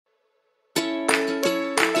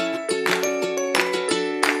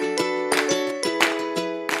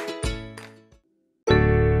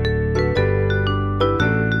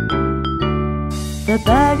The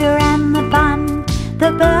burger and the bun,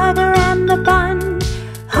 the burger and the bun.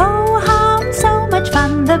 Ho-hum, so much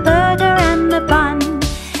fun, the burger and the bun.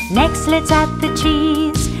 Next let's add the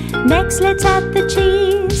cheese, next let's add the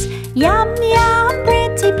cheese. Yum, yum,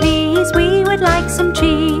 pretty please, we would like some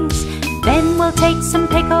cheese. Then we'll take some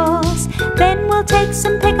pickles, then we'll take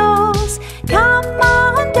some pickles. Come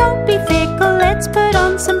on, don't be fickle, let's put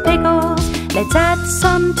on some pickles. Let's add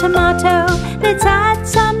some tomato, let's add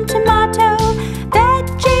some tomato.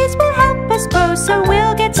 Veggies will help us grow, so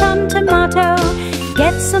we'll get some tomato.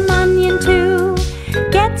 Get some onion too,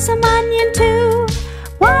 get some onion too.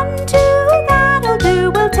 1, 2, that'll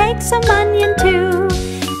do, we'll take some onion too.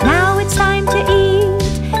 Now it's time to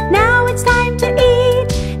eat, now it's time to eat.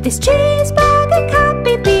 This cheeseburger can't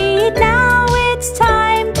be beat, now it's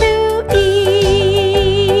time to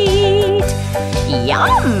eat.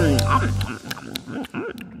 Yum!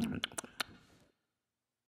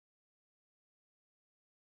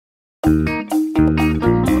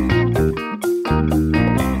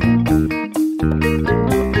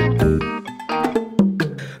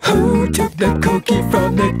 Who took the cookie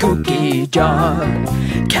from the cookie jar?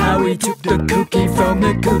 Cowie took the cookie from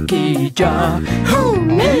the cookie jar. Who,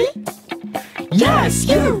 me? Yes,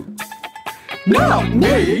 you! Not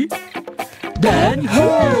me! Then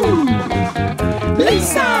who?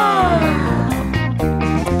 Lisa!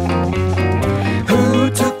 Who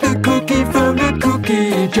took the cookie from the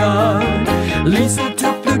cookie jar? Lisa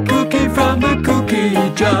took the cookie from the cookie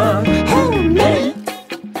jar. Who, me?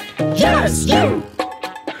 Yes, you!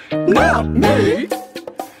 Not me!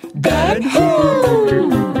 Then who?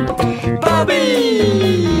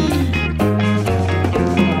 Bobby!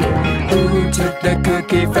 Who took the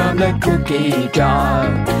cookie from the cookie jar?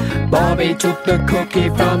 Bobby took the cookie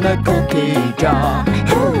from the cookie jar.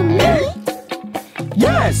 Who, me?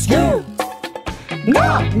 Yes, you!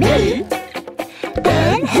 Not me!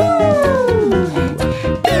 Then who?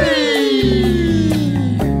 Billy!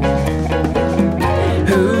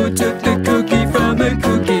 Who took the cookie from the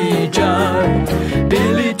cookie jar?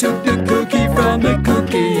 Billy took the cookie from the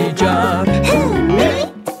cookie jar. Who, me?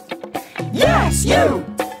 Yes, you!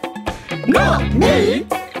 Not me!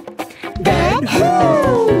 Then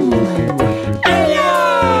who?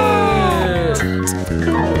 Elliot!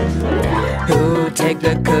 Who took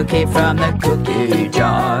the cookie from the cookie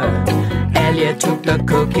jar? Elliot took the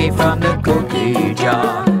cookie from the cookie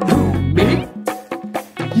jar. Who, me?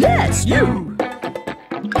 Yes, you!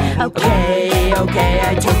 Okay,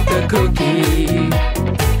 I took the cookie.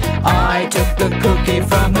 I took the cookie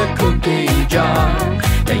from the cookie jar.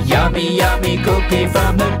 The yummy, yummy cookie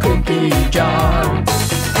from the cookie jar.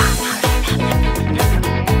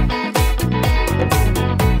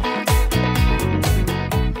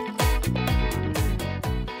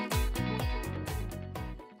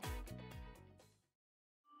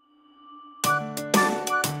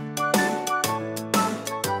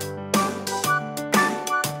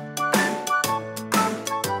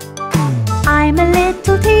 I'm a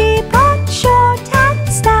little teapot, short and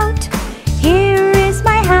stout. Here is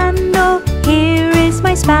my handle, here is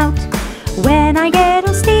my spout. When I get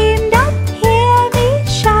all steamed up, hear me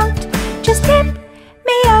shout. Just tip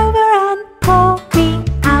me over and pour me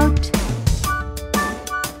out.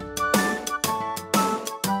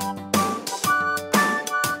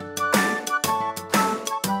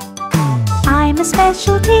 I'm a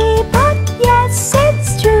special teapot, yes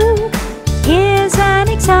it's true. Here's an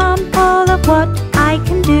example of what I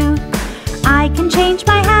can do. I can change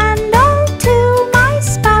my handle to my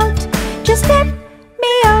spout. Just tip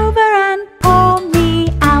me over and pour me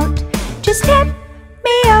out. Just tip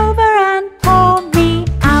me over and pour me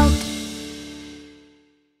out.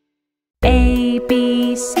 A,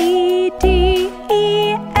 B, C, D,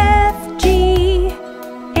 E, F, G,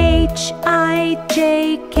 H, I,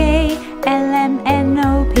 J, K, L, M, N,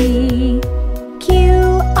 O, P,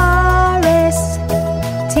 Q, R, S,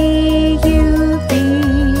 T, U, V,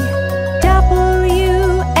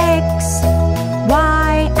 W, X,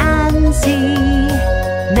 Y, and Z.